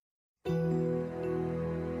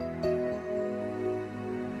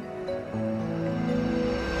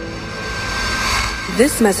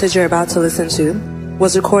This message you're about to listen to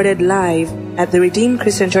was recorded live at the Redeemed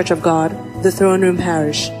Christian Church of God, the Throne Room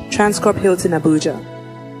Parish, Transcorp Hilton, Abuja.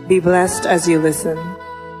 Be blessed as you listen.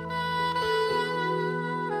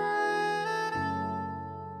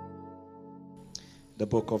 The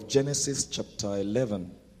book of Genesis, chapter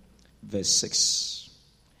 11, verse 6.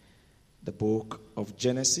 The book of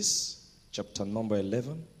Genesis, chapter number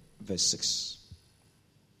 11, verse 6.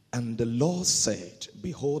 And the Lord said,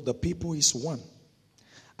 behold, the people is one,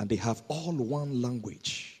 and they have all one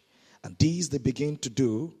language. And these they begin to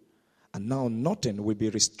do, and now nothing will be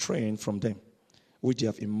restrained from them, which they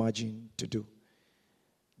have imagined to do.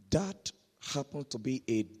 That happened to be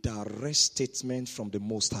a direct statement from the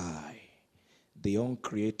Most High, the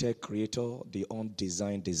uncreated creator, the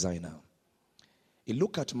undesigned designer. He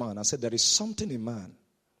looked at man and said, there is something in man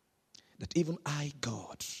that even I,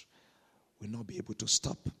 God, will not be able to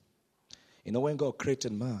stop. You know, when God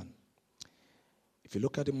created man, if you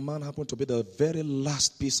look at the man happened to be the very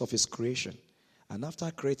last piece of his creation. And after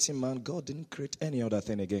creating man, God didn't create any other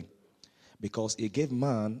thing again. Because he gave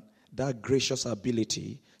man that gracious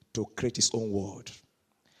ability to create his own word.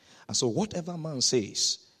 And so whatever man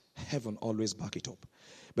says, heaven always back it up.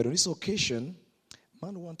 But on this occasion,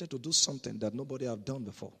 man wanted to do something that nobody have done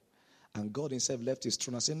before. And God himself left his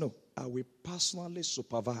throne and said, no, I will personally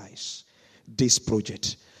supervise this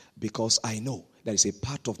project because I know there is a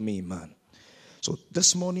part of me in man. So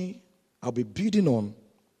this morning, I'll be building on.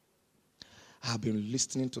 I've been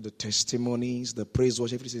listening to the testimonies, the praise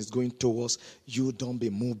worship, everything is going towards. You don't be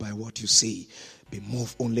moved by what you see. Be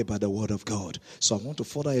moved only by the word of God. So I want to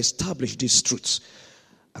further establish these truths.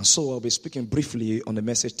 And so I'll be speaking briefly on the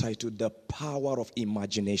message titled, The Power of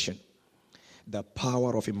Imagination. The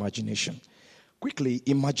Power of Imagination. Quickly,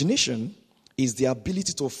 imagination is the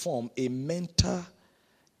ability to form a mental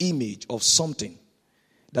image of something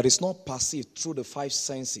that is not perceived through the five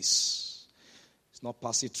senses. It's not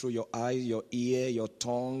perceived through your eye, your ear, your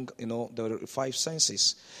tongue, the five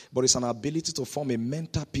senses. But it's an ability to form a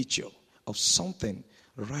mental picture of something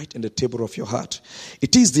right in the table of your heart.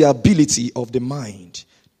 It is the ability of the mind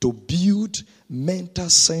to build mental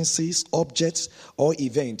senses, objects, or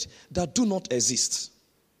events that do not exist.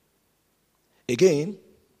 Again,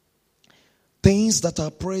 things that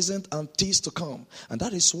are present and things to come. And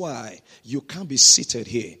that is why you can be seated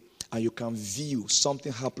here and you can view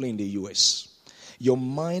something happening in the U.S. Your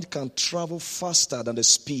mind can travel faster than the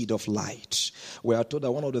speed of light. We are told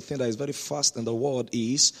that one of the things that is very fast in the world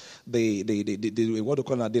is the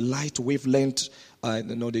light wavelength,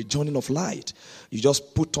 the journey of light. You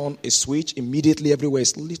just put on a switch, immediately everywhere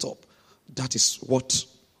is lit up. That is what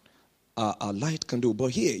a light can do.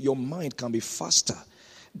 But here, your mind can be faster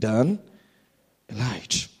than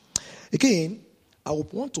light. Again, I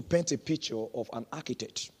would want to paint a picture of an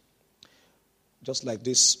architect. Just like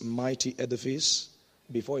this mighty edifice,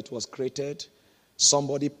 before it was created,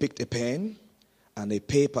 somebody picked a pen and a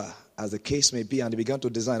paper, as the case may be, and they began to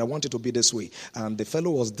design. I want it to be this way. And the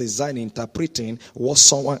fellow was designing, interpreting what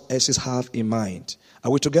someone else's have in mind.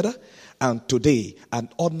 Are we together? And today, an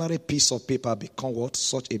ordinary piece of paper become what?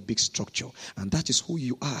 Such a big structure. And that is who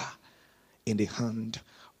you are in the hand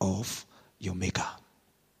of your maker.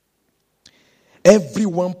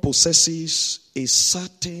 Everyone possesses a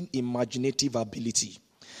certain imaginative ability.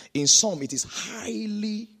 In some, it is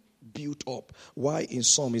highly built up, while in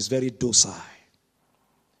some, it's very docile.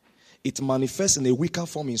 It manifests in a weaker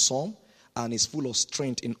form in some, and is full of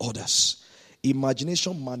strength in others.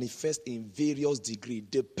 Imagination manifests in various degrees,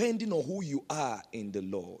 depending on who you are in the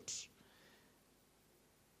Lord.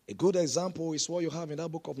 A good example is what you have in that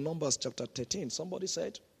book of Numbers, chapter 13. Somebody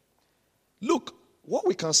said, look, what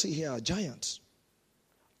we can see here are giants.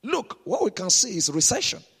 Look, what we can see is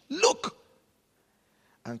recession. Look.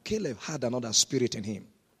 And Caleb had another spirit in him.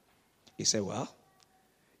 He said, well,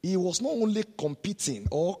 he was not only competing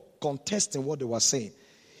or contesting what they were saying.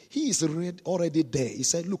 He is already there. He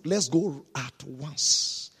said, look, let's go at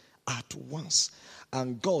once. At once.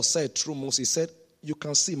 And God said through Moses, he said, you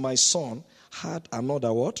can see my son had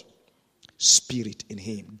another what? Spirit in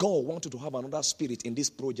him. God wanted to have another spirit in this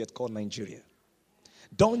project called Nigeria.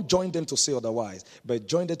 Don't join them to say otherwise, but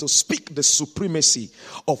join them to speak the supremacy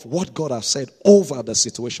of what God has said over the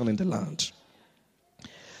situation in the land.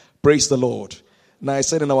 Praise the Lord. Now I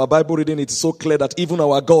said in our Bible reading, it's so clear that even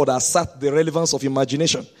our God has set the relevance of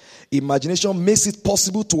imagination. Imagination makes it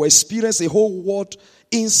possible to experience a whole world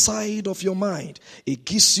inside of your mind. It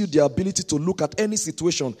gives you the ability to look at any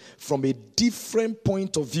situation from a different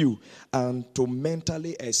point of view and to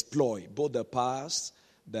mentally exploit both the past,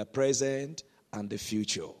 the present, and the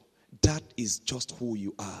future. That is just who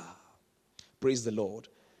you are. Praise the Lord.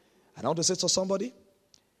 And I want to say to somebody,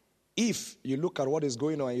 if you look at what is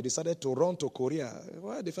going on and you decided to run to Korea,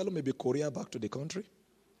 well, the fellow may be Korea back to the country.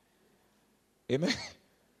 Amen?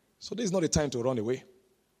 So this is not the time to run away.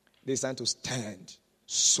 This is time to stand,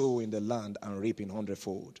 sow in the land, and reap in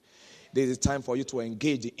 100-fold. This is time for you to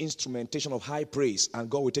engage the instrumentation of high praise, and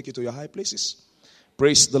God will take you to your high places.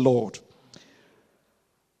 Praise the Lord.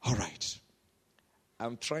 All right.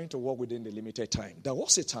 I'm trying to work within the limited time. There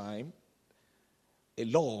was a time, a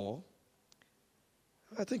law,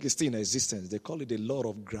 I think it's still in existence. They call it the law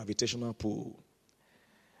of gravitational pull.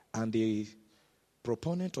 And the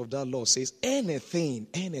proponent of that law says anything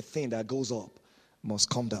that goes up must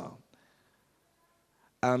come down.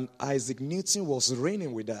 And Isaac Newton was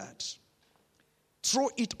reigning with that. Throw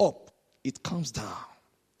it up, it comes down.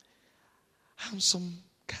 And some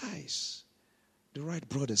guys, the right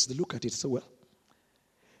brothers, they look at it and say, well,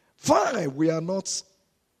 fine, we are not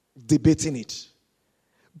debating it.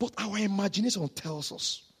 But our imagination tells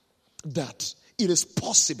us that it is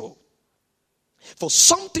possible for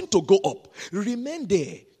something to go up, remain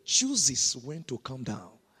there, chooses when to come down.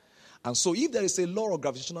 And so if there is a law of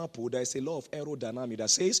gravitational pull, there is a law of aerodynamics that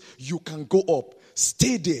says you can go up,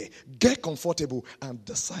 stay there, get comfortable, and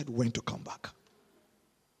decide when to come back.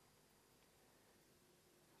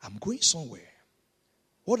 I'm going somewhere.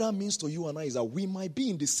 What that means to you and I is that we might be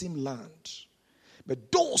in the same land,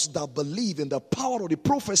 but those that believe in the power of the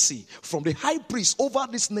prophecy from the high priest over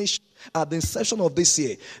this nation at the inception of this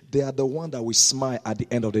year, they are the one that will smile at the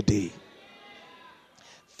end of the day.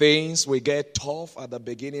 Things will get tough at the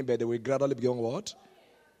beginning, but they will gradually become what?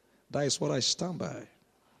 That is what I stand by.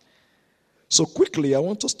 So quickly, I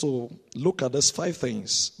want us to look at these 5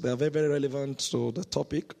 things. They are very, very relevant to the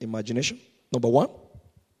topic, imagination. Number 1.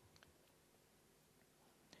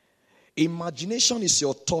 Imagination is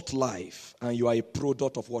your thought life, and you are a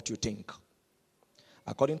product of what you think.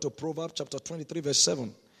 According to Proverbs chapter 23, verse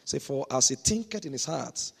 7, say, for as he thinketh in his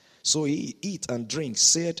heart, so he eat and drink,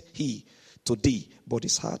 said he to thee, but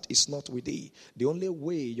his heart is not with thee. The only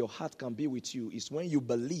way your heart can be with you is when you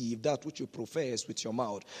believe that which you profess with your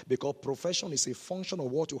mouth, because profession is a function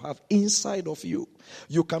of what you have inside of you.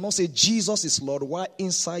 You cannot say Jesus is Lord while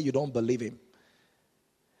inside you don't believe him.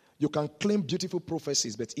 You can claim beautiful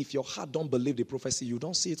prophecies, but if your heart don't believe the prophecy, you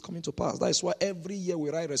don't see it coming to pass. That is why every year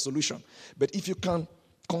we write resolution. But if you can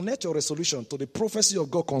connect your resolution to the prophecy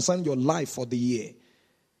of God concerning your life for the year,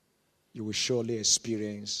 you will surely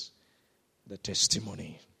experience the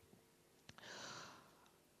testimony.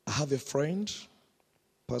 I have a friend,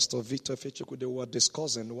 Pastor Victor Fechukwu, they were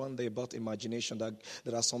discussing one day about imagination, that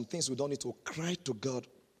there are some things we don't need to cry to God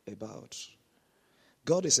about.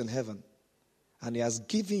 God is in heaven, and he has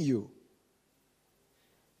given you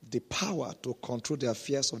the power to control the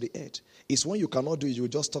affairs of the earth. It's when you cannot do it, you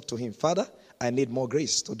just talk to him. Father, I need more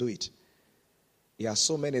grace to do it. He has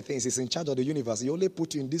so many things. He's in charge of the universe. He only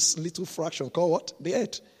put you in this little fraction called what? The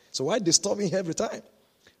earth. So why disturb him every time?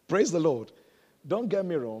 Praise the Lord. Don't get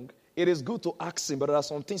me wrong. It is good to ask him, but there are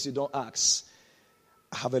some things you don't ask.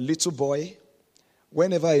 I have a little boy.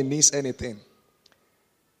 Whenever he needs anything,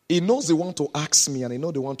 he knows they want to ask me, and he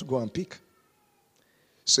knows they want to go and pick.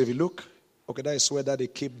 So if you look, okay, that is where Daddy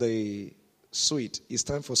keep the sweet. It's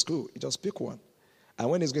time for school. You just pick one. And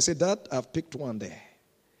when he's going to say, Dad, I've picked one there.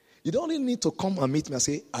 You don't even need to come and meet me and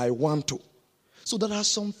say, I want to. So there are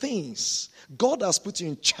some things. God has put you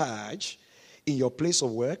in charge in your place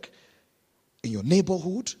of work, in your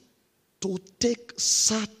neighborhood, to take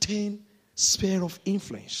certain sphere of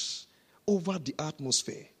influence over the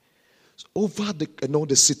atmosphere, over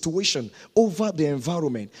the situation, over the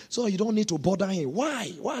environment. So you don't need to bother him.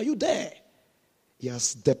 Why? Why are you there? He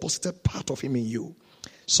has deposited part of him in you.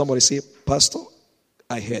 Somebody say, Pastor,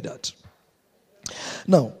 I heard that.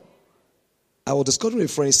 Now, I was discussing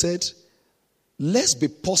with a friend. He said, let's be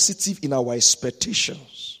positive in our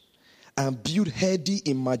expectations and build healthy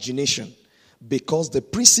imagination, because the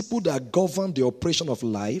principle that govern the operation of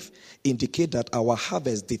life indicate that our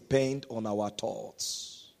harvest depend on our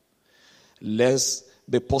thoughts. Let's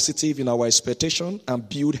be positive in our expectation and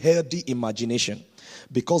build healthy imagination,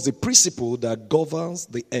 because the principle that governs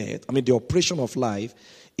the earth, the operation of life,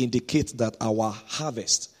 indicates that our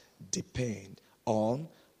harvest depend on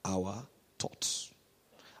our thoughts.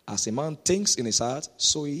 As a man thinks in his heart,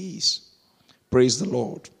 so he is. Praise the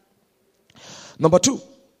Lord. Number 2,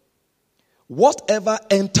 whatever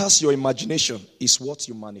enters your imagination is what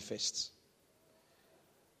you manifest.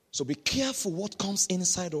 So be careful what comes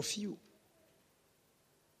inside of you.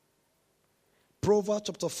 Proverbs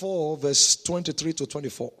chapter 4, verse 23 to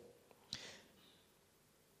 24.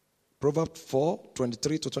 Proverbs 4,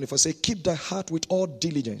 23 to 24 say, keep thy heart with all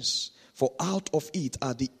diligence, for out of it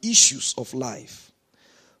are the issues of life.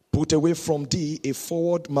 Put away from thee a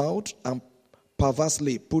forward mouth, and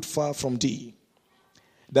perversely put far from thee.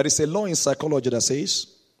 There is a law in psychology that says,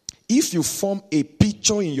 if you form a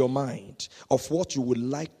picture in your mind of what you would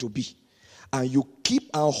like to be, and you keep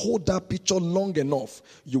and hold that picture long enough,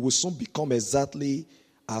 you will soon become exactly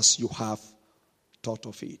as you have thought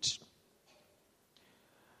of it.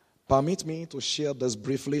 Permit me to share this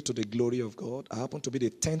briefly to the glory of God. I happen to be the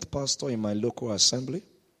 10th pastor in my local assembly.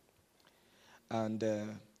 And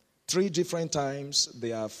 3 different times they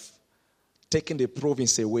have taken the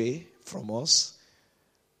province away from us.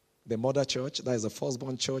 The mother church, that is the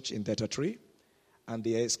firstborn church in Delta 3. And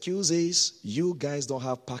the excuse is, you guys don't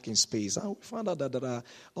have parking space. And we found out that there are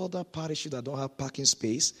other parishes that don't have parking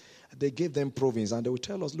space. They gave them province, and they will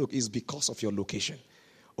tell us, look, it's because of your location.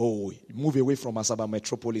 Oh, move away from Asaba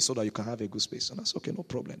Metropolis so that you can have a good space. And that's okay, no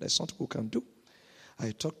problem. There's something we can do.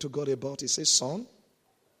 I talked to God about it. He says, son,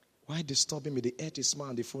 why disturbing me? The earth is small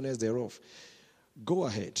and the fullness thereof. Go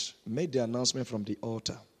ahead. Make the announcement from the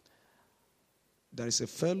altar. There is a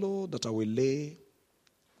fellow that I will lay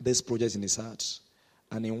this project in his heart.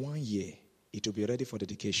 And in 1 year, it will be ready for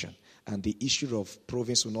dedication. And the issue of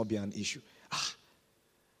province will not be an issue.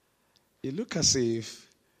 It looked as if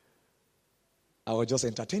I was just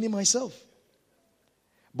entertaining myself.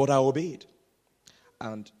 But I obeyed.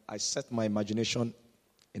 And I set my imagination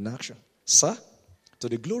in action. Sir, to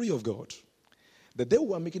the glory of God, the day we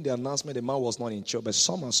were making the announcement, the man was not in church, but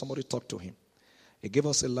somebody talked to him. He gave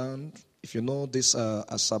us a land. If you know this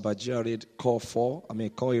Asaba GRA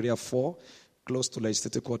core area 4, close to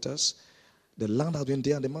legislative quarters, the land has been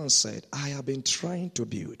there, and the man said, I have been trying to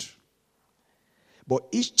build. But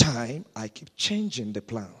each time, I keep changing the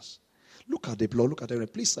plans. Look at the block, look at the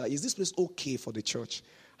place. Sir, is this place okay for the church?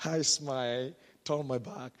 I smiled, turned my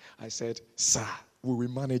back. I said, sir, we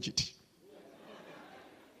will manage it.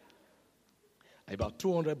 About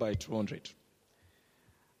 200 by 200.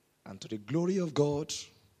 And to the glory of God,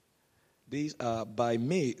 these by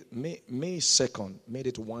May 2nd, made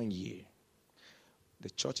it 1 year. The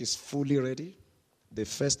church is fully ready. The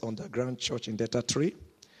first underground church in Delta 3.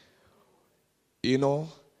 You know,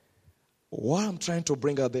 what I'm trying to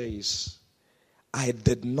bring out there is, I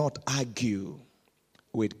did not argue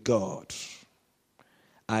with God.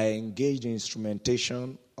 I engaged in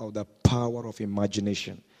instrumentation of the power of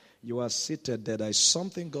imagination. You are seated there. There is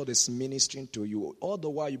something God is ministering to you. All the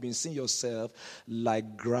while you've been seeing yourself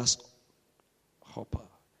like grasshopper.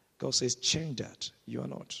 God says, change that. You are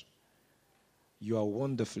not. You are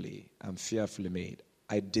wonderfully and fearfully made.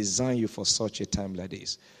 I designed you for such a time like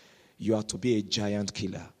this. You are to be a giant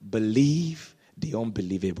killer. Believe the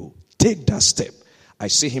unbelievable. Take that step. I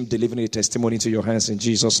see him delivering a testimony to your hands in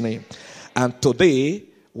Jesus' name. And today,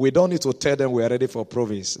 we don't need to tell them we are ready for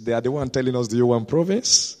province. They are the one telling us, do you want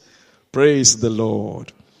province? Praise the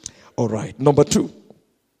Lord. All right. Number 2.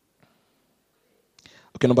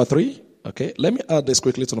 Okay, number 3. Okay, let me add this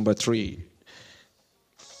quickly to number 3.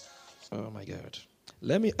 Oh my God.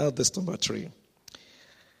 Let me add this to number 3.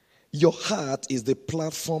 Your heart is the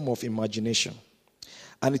platform of imagination.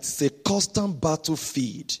 And it's a constant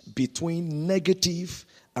battlefield between negative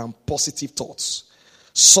and positive thoughts,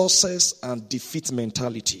 success and defeat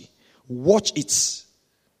mentality. Watch it.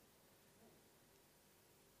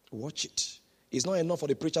 Watch it. It's not enough for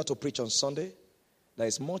the preacher to preach on Sunday. There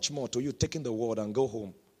is much more to you taking the word and go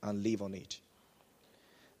home and live on it.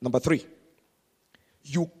 Number 3.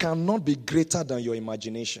 You cannot be greater than your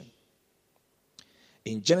imagination.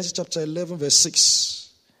 In Genesis chapter 11, verse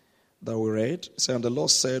 6, that we read, and the Lord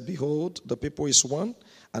said, behold, the people is one,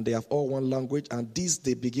 and they have all one language, and this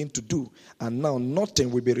they begin to do. And now nothing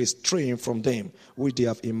will be restrained from them, which they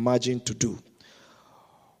have imagined to do.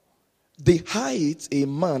 The height a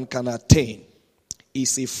man can attain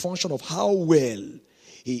is a function of how well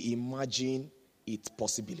he imagines its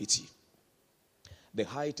possibility. The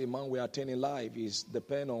height a man will attain in life is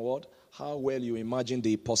depend on what? How well you imagine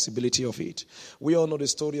the possibility of it. We all know the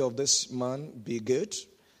story of this man, Bill Gates.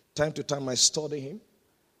 Time to time I study him.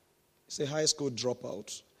 He's a high school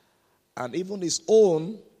dropout. And even his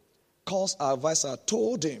own course advisor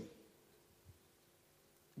told him,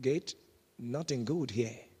 Gates, nothing good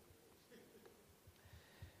here.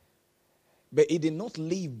 But he did not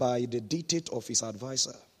live by the dictate of his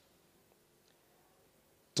advisor.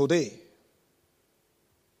 Today,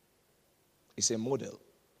 is a model.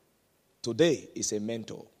 Today is a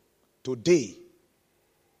mentor. Today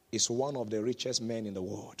is one of the richest men in the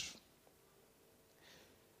world.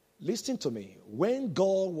 Listen to me. When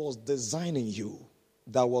God was designing you,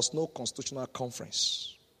 there was no constitutional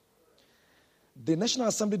conference. The National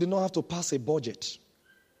Assembly did not have to pass a budget.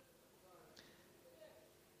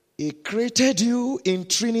 He created you in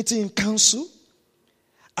Trinity in council,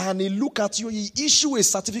 and he look at you, he issue a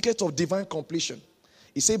certificate of divine completion.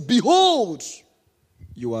 He said, behold,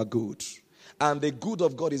 you are good. And the good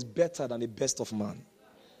of God is better than the best of man.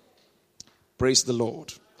 Praise the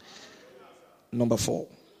Lord. Number 4.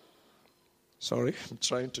 Sorry, I'm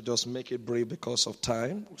trying to just make it brief because of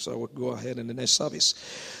time. So I will go ahead in the next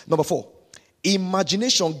service. Number 4.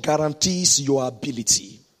 Imagination guarantees your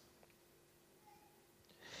ability.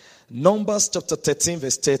 Numbers chapter 13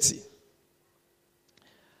 verse 30.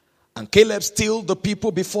 And Caleb stilled the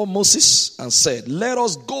people before Moses and said, let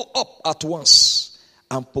us go up at once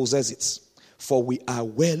and possess it, for we are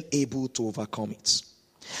well able to overcome it.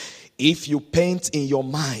 If you paint in your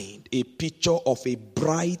mind a picture of a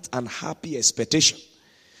bright and happy expectation,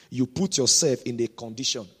 you put yourself in a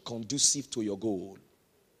condition conducive to your goal.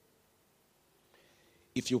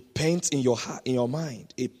 If you paint in your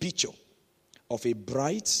mind a picture of a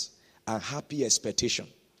bright and happy expectation,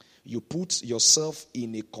 you put yourself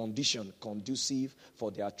in a condition conducive for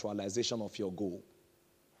the actualization of your goal.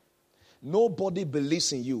 Nobody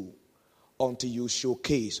believes in you until you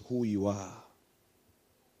showcase who you are.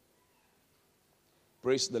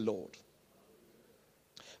 Praise the Lord.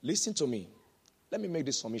 Listen to me. Let me make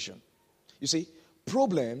this submission. You see,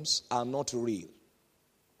 problems are not real.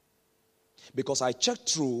 Because I checked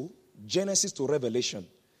through Genesis to Revelation.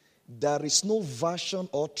 There is no version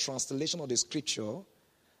or translation of the scripture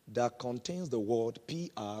that contains the word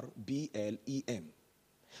problem.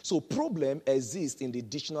 So problem exists in the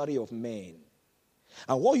dictionary of men.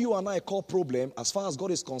 And what you and I call problem, as far as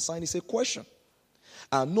God is concerned, is a question.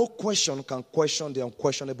 And no question can question the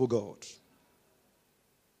unquestionable God.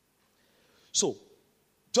 So,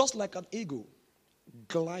 just like an eagle,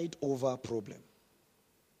 glide over problem.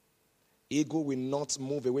 Eagle will not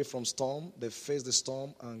move away from storm. They face the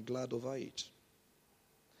storm and glide over it.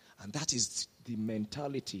 And that is the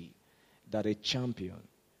mentality that a champion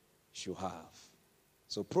should have.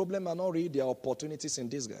 So problems are not real, there are opportunities in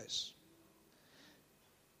disguise.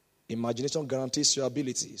 Imagination guarantees your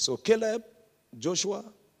ability. So Caleb, Joshua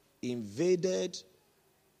invaded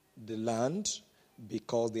the land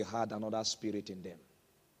because they had another spirit in them.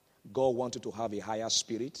 God wanted to have a higher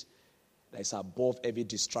spirit that is above every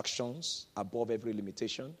distractions, above every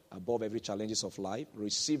limitation, above every challenges of life.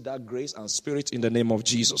 Receive that grace and spirit in the name of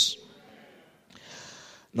Jesus.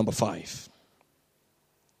 Number 5.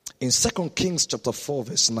 In 2 Kings chapter 4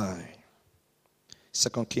 verse 9.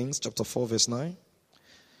 2 Kings chapter 4 verse 9.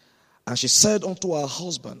 And she said unto her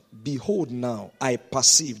husband, behold now, I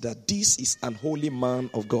perceive that this is an holy man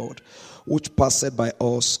of God, which passeth by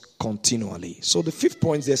us continually. So the 5th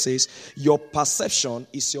point there says, your perception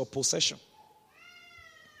is your possession.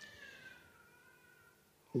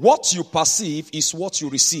 What you perceive is what you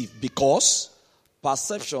receive, because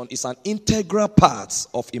perception is an integral part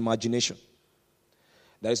of imagination.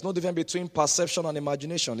 There is no difference between perception and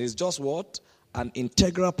imagination. It's just what? An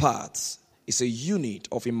integral part. It's a unit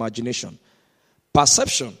of imagination.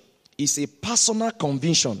 Perception is a personal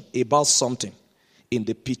conviction about something in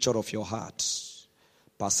the picture of your heart.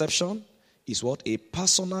 Perception is what? A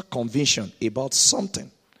personal conviction about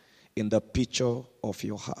something in the picture of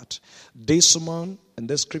your heart. This woman in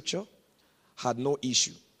this scripture had no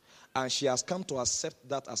issue. And she has come to accept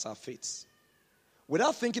that as her faith.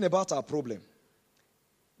 Without thinking about her problem,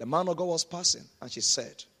 the man of God was passing and she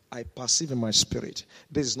said, I perceive in my spirit,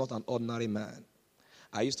 this is not an ordinary man.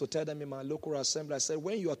 I used to tell them in my local assembly, I said,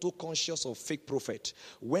 when you are too conscious of fake prophet,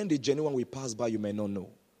 when the genuine will pass by, you may not know.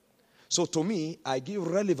 So to me, I give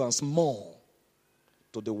relevance more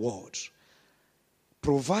to the word,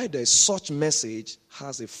 provided such message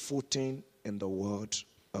has a footing in the word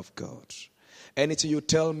of God. Anything you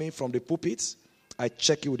tell me from the pulpit, I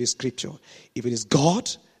check it with the scripture. If it is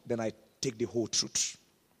God, then I take the whole truth.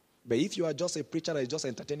 But if you are just a preacher that is just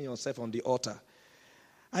entertaining yourself on the altar,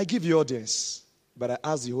 I give you audience, but I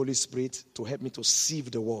ask the Holy Spirit to help me to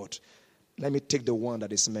sieve the word. Let me take the one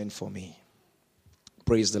that is meant for me.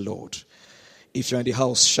 Praise the Lord. If you're in the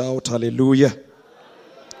house, shout hallelujah.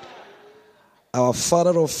 Our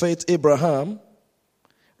father of faith, Abraham,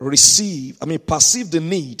 perceived the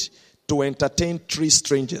need to entertain 3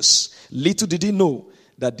 strangers. Little did he know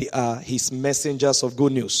that they are his messengers of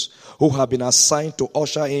good news, who have been assigned to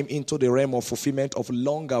usher him into the realm of fulfillment of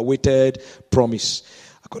long-awaited promise.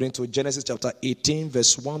 According to Genesis chapter 18,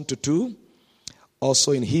 verse 1 to 2,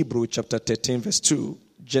 also in Hebrew chapter 13, verse 2.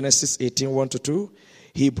 Genesis 18, 1 to 2,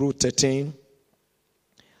 Hebrew 13,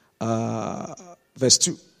 verse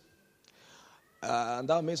 2. And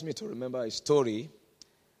that makes me to remember a story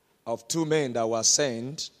of 2 men that were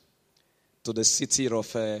sent to the city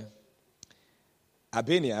of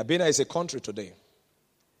Albania. Albania is a country today.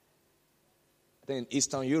 I think in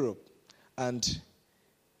Eastern Europe. And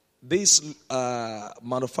this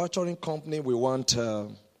manufacturing company, we want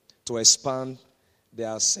to expand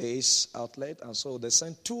their sales outlet. And so they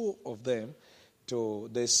sent 2 of them to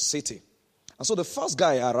this city. And so the first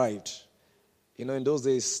guy arrived. You know, in those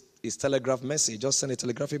days, it's telegraph message. Just send a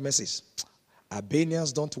telegraphic message.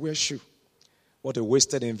 Albanians don't wear shoe. What a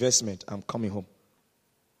wasted investment. I'm coming home.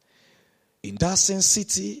 In that same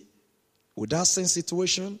city, with that same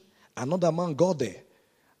situation, another man got there.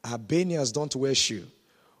 Albanians don't wear shoe.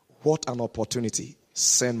 What an opportunity.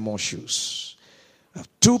 Send more shoes. I have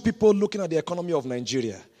 2 people looking at the economy of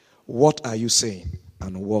Nigeria. What are you saying?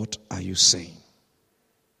 And what are you saying?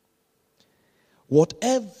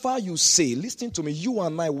 Whatever you say, listen to me, you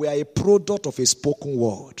and I, we are a product of a spoken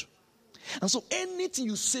word. And so anything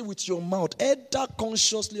you say with your mouth, either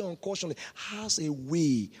consciously or unconsciously, has a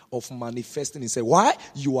way of manifesting itself. Why?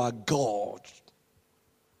 You are God.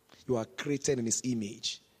 You are created in His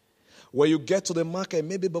image. When you get to the market,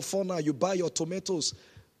 maybe before now, you buy your tomatoes,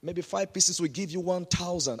 maybe 5 pieces will give you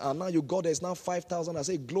 1,000. And now you go there, it's now 5,000. I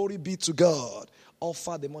say, glory be to God.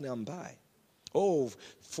 Offer the money and buy. Oh,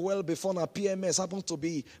 fuel before now, PMS happens to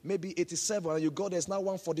be maybe 87 and you go there, it's now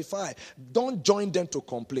 145. Don't join them to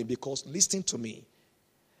complain because, listen to me,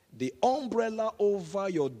 the umbrella over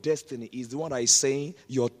your destiny is the one that is saying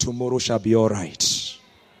your tomorrow shall be all right.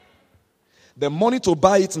 The money to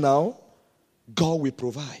buy it now, God will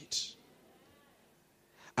provide.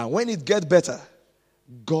 And when it gets better,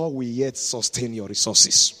 God will yet sustain your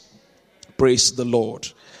resources. Praise the Lord.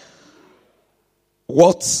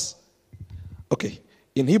 Okay,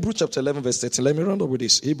 in Hebrew chapter 11 verse 13, let me round up with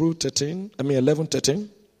this. 11, 13.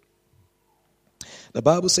 The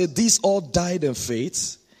Bible said, these all died in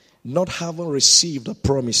faith, not having received the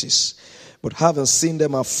promises, but having seen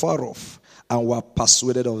them afar off, and were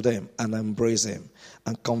persuaded of them, and embraced them,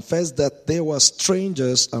 and confessed that they were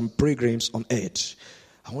strangers and pilgrims on earth.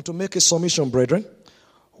 I want to make a submission, brethren.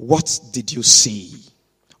 What did you see?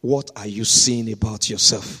 What are you seeing about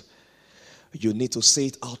yourself? You need to say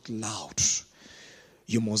it out loud.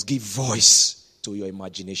 You must give voice to your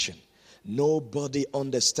imagination. Nobody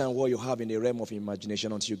understands what you have in the realm of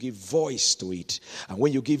imagination until you give voice to it. And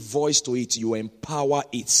when you give voice to it, you empower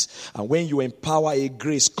it. And when you empower it,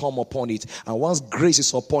 grace come upon it. And once grace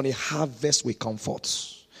is upon it, harvest will come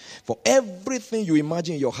forth. For everything you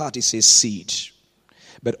imagine in your heart is a seed.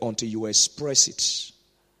 But until you express it,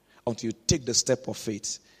 until you take the step of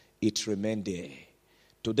faith, it remains there.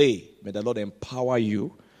 Today, may the Lord empower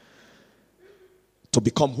you to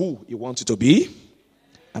become who He wants you to be.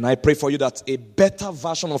 And I pray for you that a better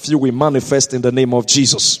version of you will manifest in the name of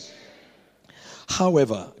Jesus.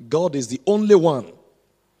 However, God is the only one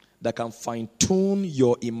that can fine-tune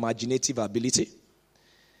your imaginative ability.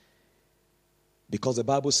 Because the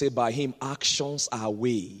Bible says by Him actions are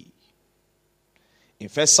weighed. In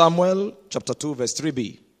 1 Samuel chapter 2 verse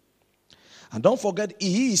 3b. And don't forget,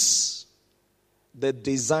 He is the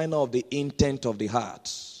designer of the intent of the heart.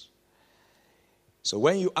 So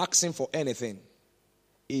when you ask Him for anything,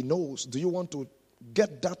 He knows, do you want to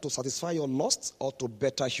get that to satisfy your lust or to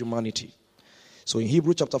better humanity? So in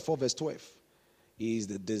Hebrews chapter 4 verse 12, He is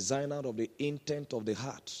the designer of the intent of the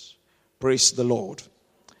heart. Praise the Lord.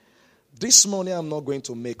 This morning I'm not going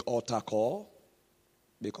to make altar call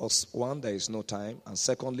because, one, there is no time, and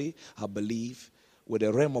secondly, I believe with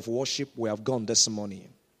the realm of worship we have gone this morning,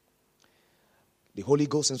 the Holy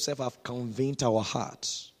Ghost Himself have convinced our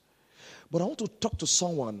hearts. But I want to talk to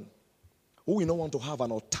someone who will not want to have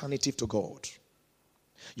an alternative to God.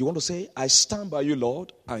 You want to say, I stand by you,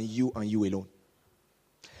 Lord, and you alone.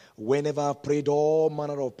 Whenever I prayed all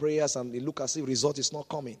manner of prayers and it look as if result is not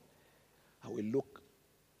coming, I will look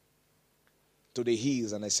to the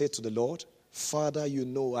hills and I say to the Lord, Father, you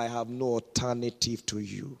know I have no alternative to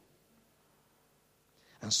you.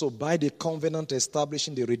 And so by the covenant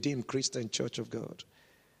establishing the Redeemed Christian Church of God,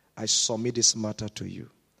 I submit this matter to you.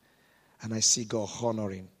 And I see God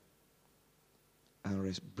honoring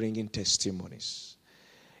and bringing testimonies.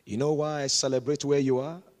 You know why I celebrate where you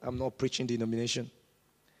are? I'm not preaching denomination.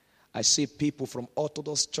 I see people from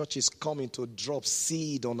Orthodox churches coming to drop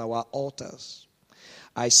seed on our altars.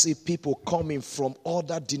 I see people coming from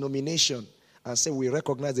other denominations and say we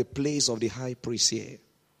recognize the place of the high priest here.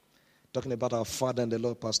 Talking about our father and the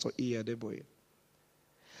Lord, Pastor E. Adeboye.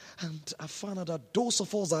 And I found out that those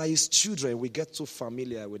of us that are His children, we get too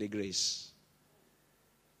familiar with the grace.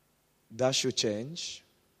 That should change.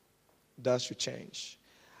 That should change.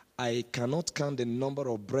 I cannot count the number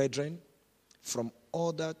of brethren from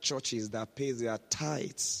other churches that pay their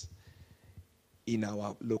tithes in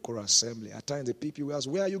our local assembly. At times the people will ask,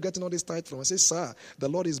 where are you getting all this tithe from? I say, sir, the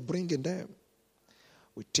Lord is bringing them.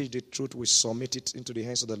 We teach the truth, we submit it into the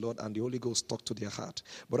hands of the Lord, and the Holy Ghost talk to their heart.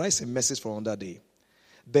 But that is a message for another day.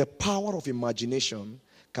 The power of imagination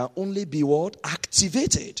can only be what?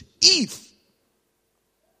 Activated if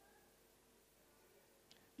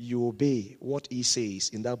you obey what he says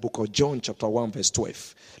in that book of John chapter 1 verse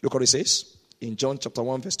 12. Look what it says in John chapter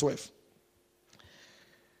 1 verse 12.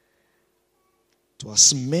 To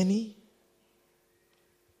as many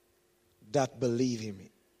that believe him,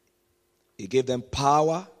 he gave them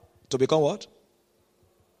power to become what?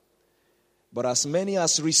 But as many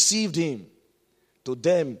as received him, to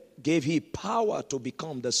them gave he power to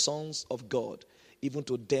become the sons of God, even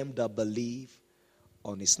to them that believe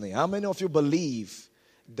on his name. How many of you believe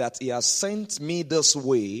that he has sent me this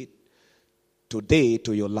way today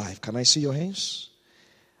to your life? Can I see your hands?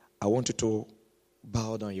 I want you to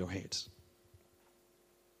bow down your heads.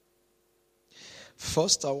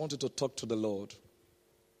 First, I want you to talk to the Lord.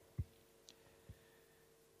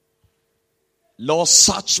 Lord,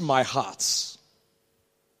 search my heart.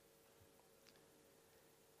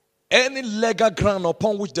 Any legal ground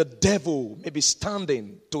upon which the devil may be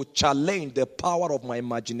standing to challenge the power of my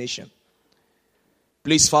imagination.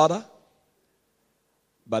 Please, Father,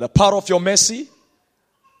 by the power of your mercy,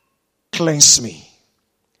 cleanse me.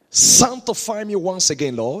 Sanctify me once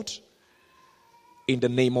again, Lord, in the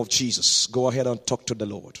name of Jesus. Go ahead and talk to the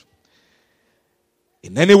Lord.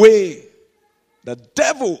 In any way, the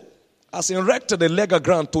devil has erected a legal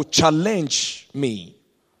ground to challenge me.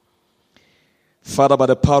 Father, by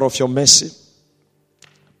the power of your mercy,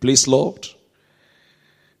 please, Lord,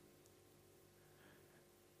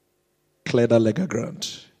 clear that legal ground.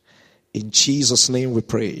 In Jesus' name we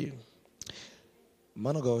pray.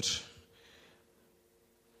 Man of God,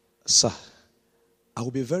 sir, I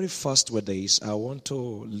will be very fast with this. I want to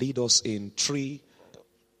lead us in 3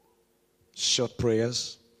 short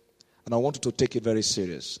prayers. And I want you to take it very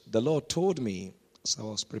serious. The Lord told me as I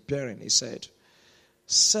was preparing, he said,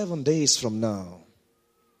 7 days from now,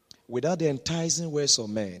 without the enticing words of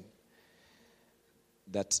men,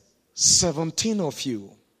 that 17 of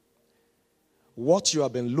you, what you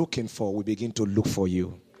have been looking for will begin to look for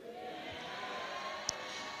you.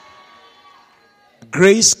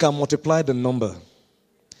 Grace can multiply the number.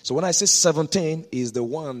 So when I say 17, is the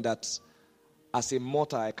one that as a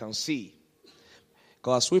mortar I can see.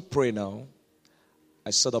 Because as we pray now, I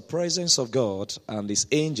saw the presence of God and his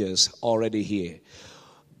angels already here.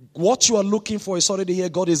 What you are looking for is already here.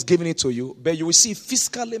 God is giving it to you. But you will see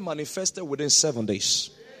physically manifested within 7 days.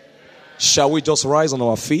 Shall we just rise on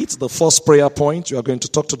our feet? The first prayer point, you are going to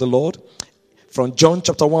talk to the Lord. From John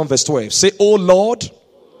chapter 1 verse 12. Say, oh Lord.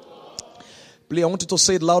 Please, I want you to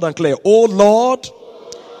say it loud and clear. Oh Lord,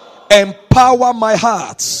 empower my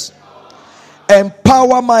heart.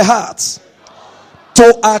 Empower my heart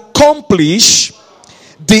to accomplish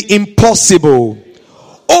the impossible.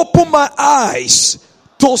 Open my eyes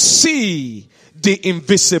to see the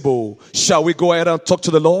invisible. Shall we go ahead and talk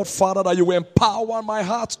to the Lord? Father, that you will empower my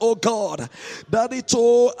heart, oh God, that it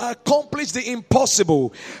to accomplish the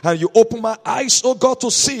impossible. And you open my eyes, oh God, to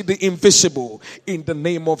see the invisible. In the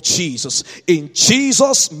name of Jesus. In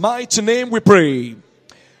Jesus' mighty name we pray.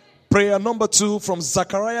 Prayer number 2 from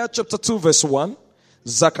Zechariah chapter 2 verse 1.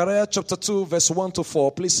 Zechariah chapter 2 verse 1 to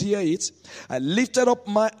 4. Please hear it. I lifted up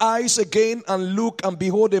my eyes again and looked, and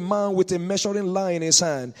behold, a man with a measuring line in his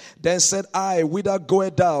hand. Then said I, whither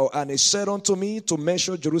goest thou? And he said unto me, to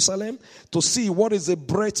measure Jerusalem, to see what is the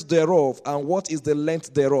breadth thereof, and what is the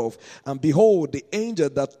length thereof. And behold, the angel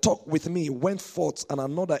that talked with me went forth, and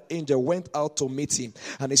another angel went out to meet him.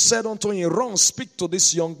 And he said unto him, run, speak to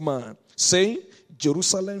this young man, saying,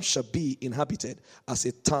 Jerusalem shall be inhabited as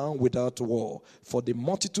a town without wall, for the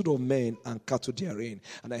multitude of men and cattle therein.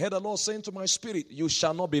 And I heard the Lord saying to my spirit, you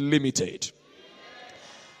shall not be limited.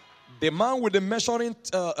 The man with the measuring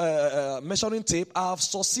tape, I have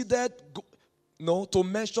succeeded to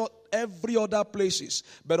measure every other places.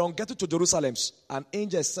 But on getting to Jerusalem, an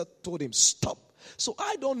angel told him, stop. So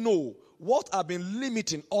I don't know what I've been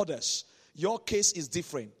limiting others. Your case is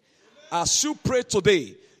different. As you pray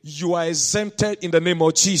today, you are exempted in the name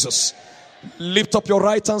of Jesus. Lift up your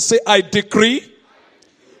right hand, say, I decree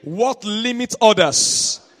what limits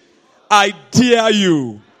others, I dare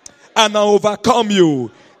you and I overcome you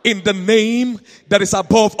in the name that is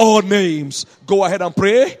above all names. Go ahead and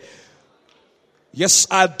pray. Yes,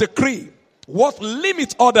 I decree what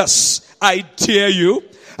limits others, I dare you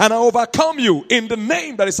and I overcome you in the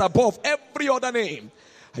name that is above every other name.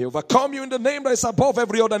 I overcome you in the name that is above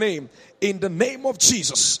every other name. In the name of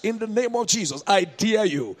Jesus. In the name of Jesus. I dare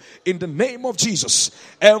you. In the name of Jesus.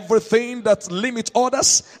 Everything that limits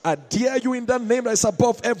others, I dare you in the name that is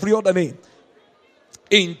above every other name.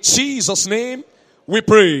 In Jesus' name, we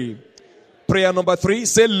pray. Prayer number 3.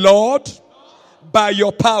 Say, Lord, by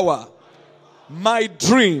your power, my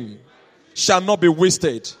dream shall not be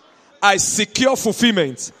wasted. I secure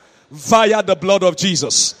fulfillment via the blood of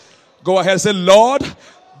Jesus. Go ahead and say, Lord,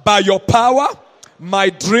 by your power, my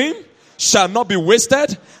dream shall not be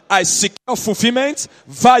wasted. I secure fulfillment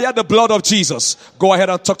via the blood of Jesus. Go ahead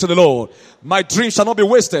and talk to the Lord. My dream shall not be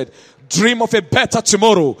wasted. Dream of a better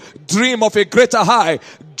tomorrow. Dream of a greater high.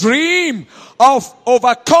 Dream of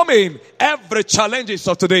overcoming every challenges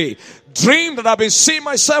of today. Dream that I've been seeing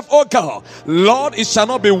myself, oh God. Lord, it shall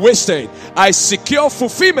not be wasted. I secure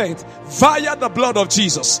fulfillment via the blood of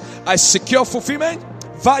Jesus. I secure fulfillment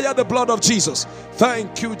via the blood of Jesus.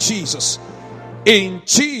 Thank you, Jesus. In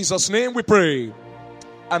Jesus' name we pray.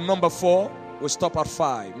 And number 4, we'll stop at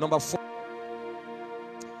 5. Number 4.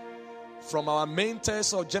 From our main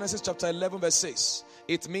text of Genesis chapter 11 verse 6.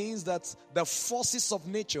 It means that the forces of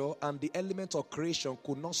nature and the element of creation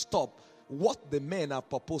could not stop what the men are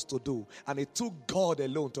proposed to do. And it took God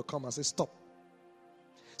alone to come and say, stop.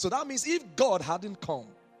 So that means if God hadn't come,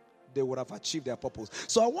 they would have achieved their purpose.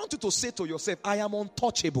 So I want you to say to yourself, I am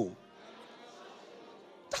untouchable.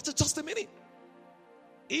 That's just a minute.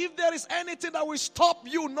 If there is anything that will stop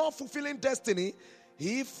you not fulfilling destiny,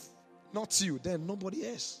 if not you, then nobody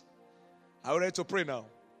else. Are you ready to pray now?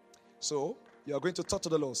 So you are going to talk to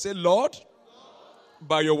the Lord. Say, Lord,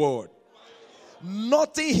 by your word,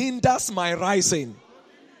 nothing hinders my rising.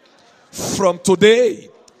 From today,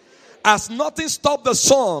 as nothing stopped the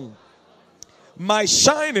sun, my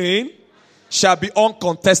shining shall be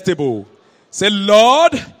uncontestable. Say,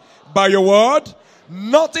 Lord, by your word,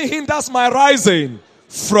 nothing hinders my rising.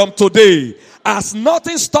 From today, as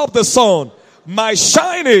nothing stopped the sun, my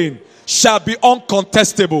shining shall be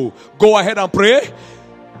uncontestable. Go ahead and pray.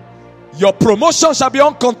 Your promotion shall be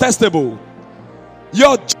uncontestable.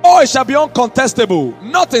 Your joy shall be uncontestable.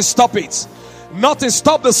 Nothing stop it. Nothing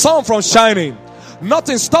stop the sun from shining.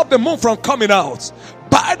 Nothing stop the moon from coming out.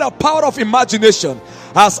 By the power of imagination,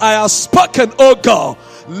 as I have spoken, oh God,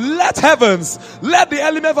 let heavens, let the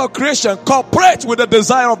element of creation cooperate with the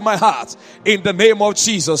desire of my heart. In the name of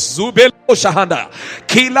Jesus. Zubelo shahanda.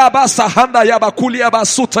 Kilaba sahanda yabakulia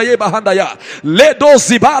basuta yebahanda ya. Ledo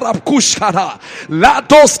zibara kushkara.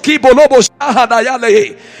 Lados kibolobo shahanda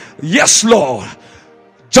yale. Yes, Lord.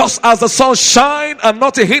 Just as the sun shines and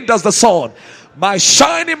nothing hinders the sun. My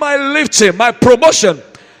shining, my lifting, my promotion.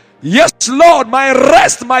 Yes, Lord, my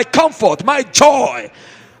rest, my comfort, my joy.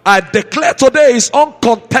 I declare today is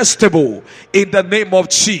uncontestable in the name of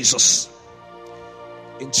Jesus.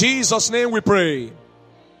 In Jesus' name we pray.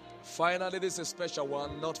 Finally, this is a special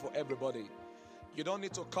one, not for everybody. You don't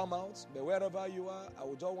need to come out, but wherever you are, I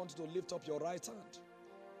would just want you to lift up your right hand.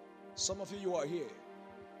 Some of you are here,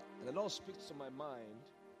 and the Lord speaks to my mind.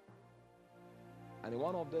 And in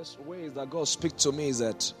one of those ways that God speaks to me is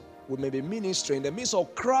that we may be ministering in the midst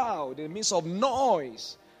of crowd, in the midst of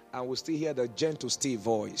noise, and we still hear the gentle, still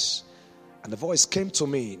voice. And the voice came to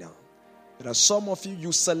me now. There are some of you,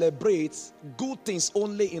 you celebrate good things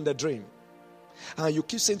only in the dream. And you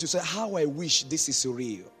keep saying to yourself, how I wish this is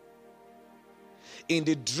real. In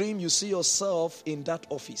the dream, you see yourself in that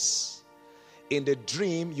office. In the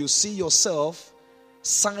dream, you see yourself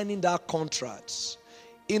signing that contract.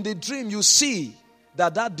 In the dream, you see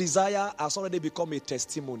that desire has already become a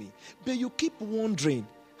testimony. But you keep wondering,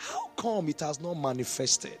 how come it has not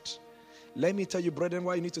manifested? Let me tell you, brethren,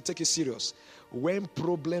 why you need to take it serious. When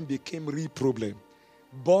problem became real problem,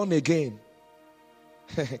 born again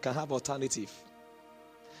can have alternative.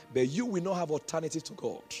 But you will not have alternative to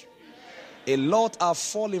God. A lot are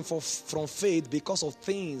falling from faith because of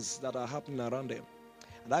things that are happening around them.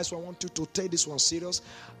 And that's why I want you to take this one serious.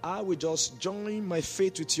 I will just join my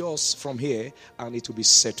faith with yours from here, and it will be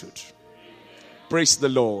settled. Praise the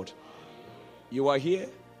Lord. You are here.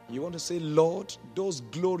 You want to say, Lord, those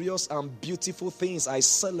glorious and beautiful things I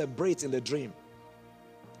celebrate in the dream,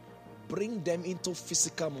 bring them into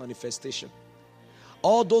physical manifestation.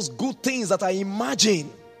 All those good things that I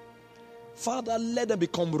imagine, Father, let them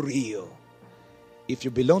become real. If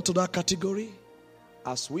you belong to that category,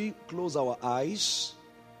 as we close our eyes,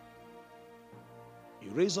 you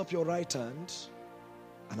raise up your right hand,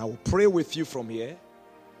 and I will pray with you from here.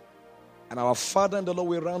 And our Father and the Lord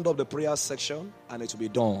will round up the prayer section, and it will be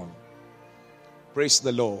done. Praise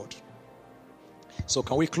the Lord. So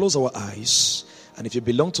can we close our eyes? And if you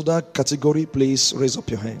belong to that category, please raise up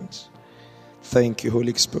your hands. Thank you,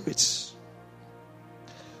 Holy Spirit.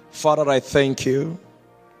 Father, I thank you,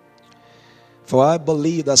 for I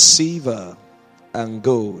believe that silver and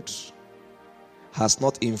gold has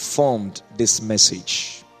not informed this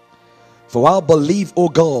message. For I believe, O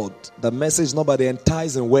God, the message is not by the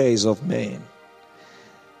enticing ways of men,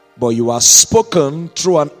 but you are spoken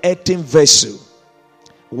through an earthen vessel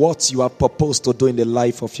what you have proposed to do in the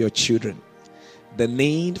life of your children. The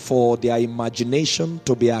need for their imagination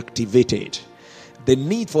to be activated. The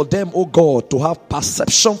need for them, oh God, to have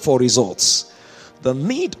perception for results. The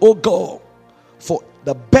need, oh God, for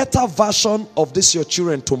the better version of this your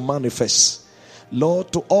children to manifest.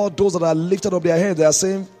 Lord, to all those that are lifted up their heads, they are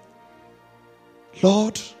saying,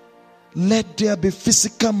 Lord, let there be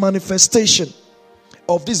physical manifestation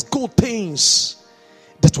of these good things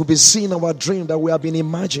that will be seen in our dream that we have been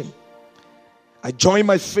imagining. I join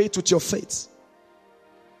my faith with your faith.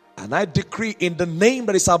 And I decree in the name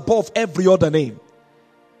that is above every other name,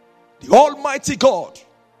 the Almighty God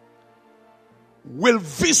will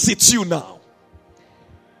visit you now.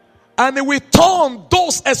 And He will turn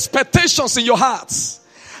those expectations in your hearts.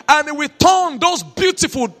 And He will turn those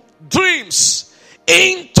beautiful dreams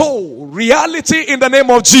into reality in the name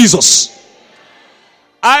of Jesus.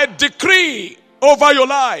 I decree over your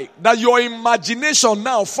life that your imagination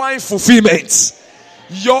now find fulfillment.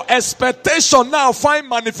 Your expectation now find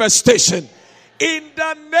manifestation in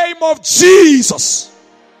the name of Jesus.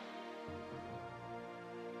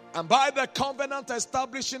 And by the covenant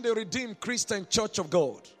establishing the Redeemed Christian Church of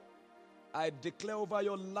God, I declare over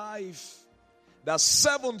your life that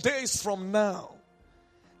 7 days from now,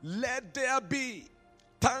 let there be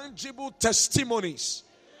tangible testimonies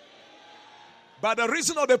by the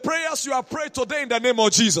reason of the prayers you have prayed today in the name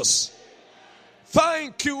of Jesus.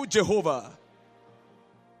 Thank you, Jehovah.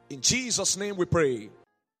 In Jesus' name we pray.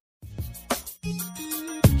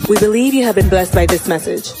 We believe you have been blessed by this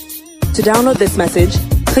message. To download this message,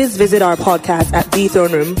 please visit our podcast at The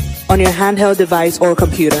Throne Room on your handheld device or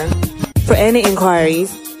computer. For any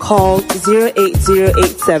inquiries, call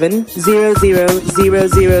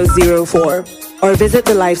 08087000004 or visit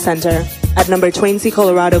the Life Center at number 20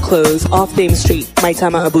 Colorado Close off Dame Street,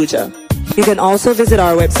 Maitama, Abuja. You can also visit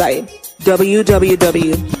our website,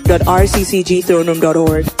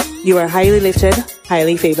 www.rccgthroneroom.org. You are highly lifted,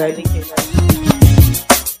 highly favored.